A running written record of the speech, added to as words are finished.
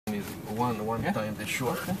one Yeah. time the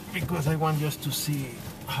short, Okay. because I want just to see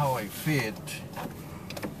how I fit.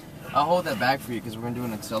 I'll hold that back for you because we're going to do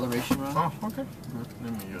an acceleration run. Oh, okay.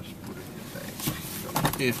 Let me just put it in the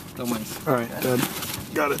bag. Here, don't mind. All right, good.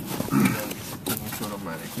 Got it. It's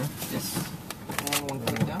automatic, huh? Yes. And one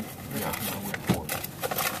click down. Yeah, now we're forward.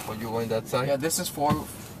 Oh, you going that side? Yeah, this is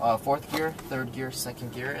fourth gear, third gear,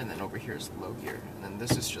 second gear, and then over here is low gear. And then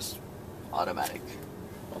this is just automatic.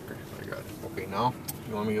 Okay, I got it. Okay, now,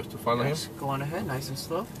 you want me just to follow him? Go on ahead, nice and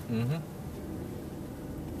slow. Mm-hmm.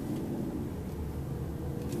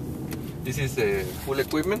 This is the full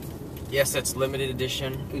equipment? Yes, it's limited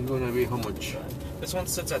edition. It's gonna be how much? This one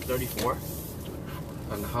sits at 34.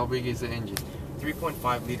 And how big is the engine?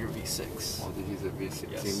 3.5 liter V6. Oh, this is a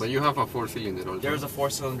V16. Yes. But you have a 4-cylinder also. There's a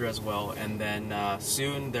 4-cylinder as well, and then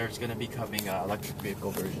soon there's going to be coming an electric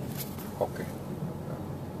vehicle version. Okay.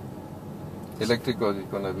 Electrical is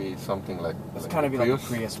gonna be something like. It's like kind of be like a Prius?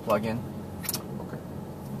 Prius plug-in. Okay.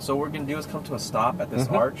 So what we're going to do is come to a stop at this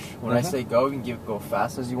Mhm. arch. When I Mhm. say go, you can go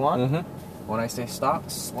fast as you want. Mm-hmm. When I say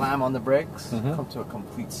stop, slam on the brakes, Mhm. come to a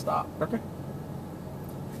complete stop. Okay.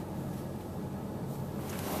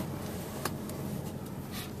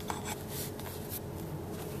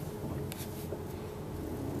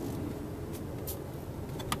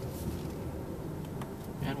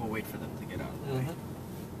 And we'll wait for them to get out of the way.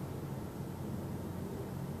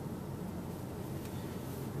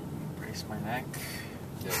 Brace my neck.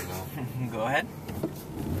 There we go. Go ahead.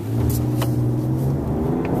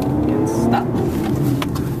 And stop.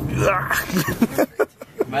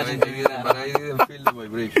 Imagine doing But that. I didn't feel the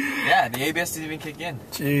vibration. Yeah, the ABS didn't even kick in.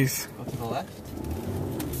 Jeez. Go to the left.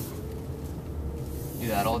 Do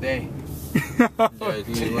that all day. Yeah, I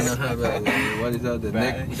think you're gonna have what is that? The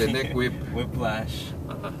neck whip. Whiplash.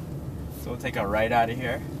 Uh-huh. So we'll take a right out of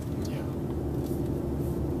here. Yeah.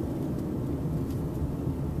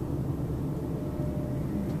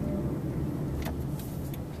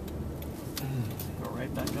 Go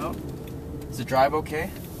right back out. Is the drive okay?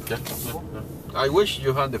 Yeah. I wish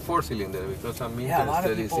you had the 4-cylinder because I'm Yeah, a lot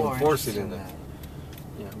of interested people in are interested in 4-cylinder.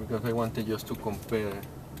 that. Yeah, because I wanted just to compare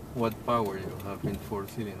what power you have in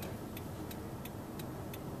 4-cylinder.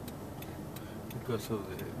 Because of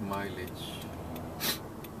the mileage.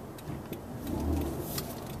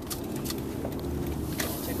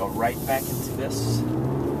 Take a right back into this.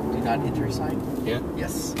 Do not enter sign. Yeah?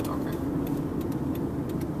 Yes. Okay.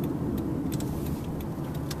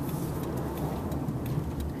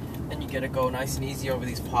 Then you get to go nice and easy over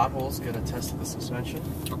these potholes. Get a test of the suspension.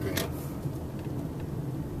 Okay.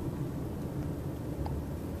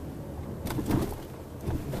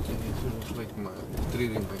 It looks like my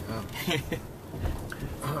treating my hand.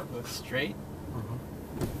 Go straight.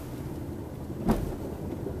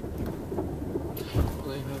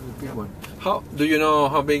 They have a big one. How do you know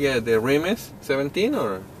how big the rim is? 17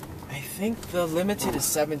 or? I think the limited is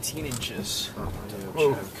 17 inches.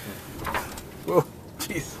 Oh, Whoa,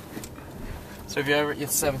 jeez. So if you ever,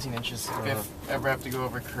 it's 17 inches. If you ever have to go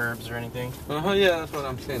over curbs or anything. yeah, that's what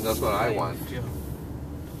I'm saying. That's what I want. Yeah.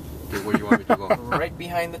 Okay, where you want me to go? Right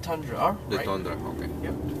behind the Tundra. Oh, The right. Tundra. Okay.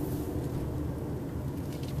 Yep.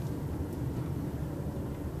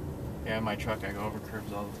 Yeah, in my truck I go over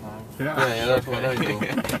curbs all the time. Yeah, that's what I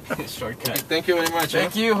do. Shortcut. Thank you very much.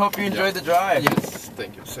 Thank you. Hope you enjoyed the drive. Yes,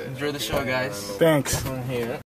 thank you, sir. Enjoy the show, guys. Thanks. Here.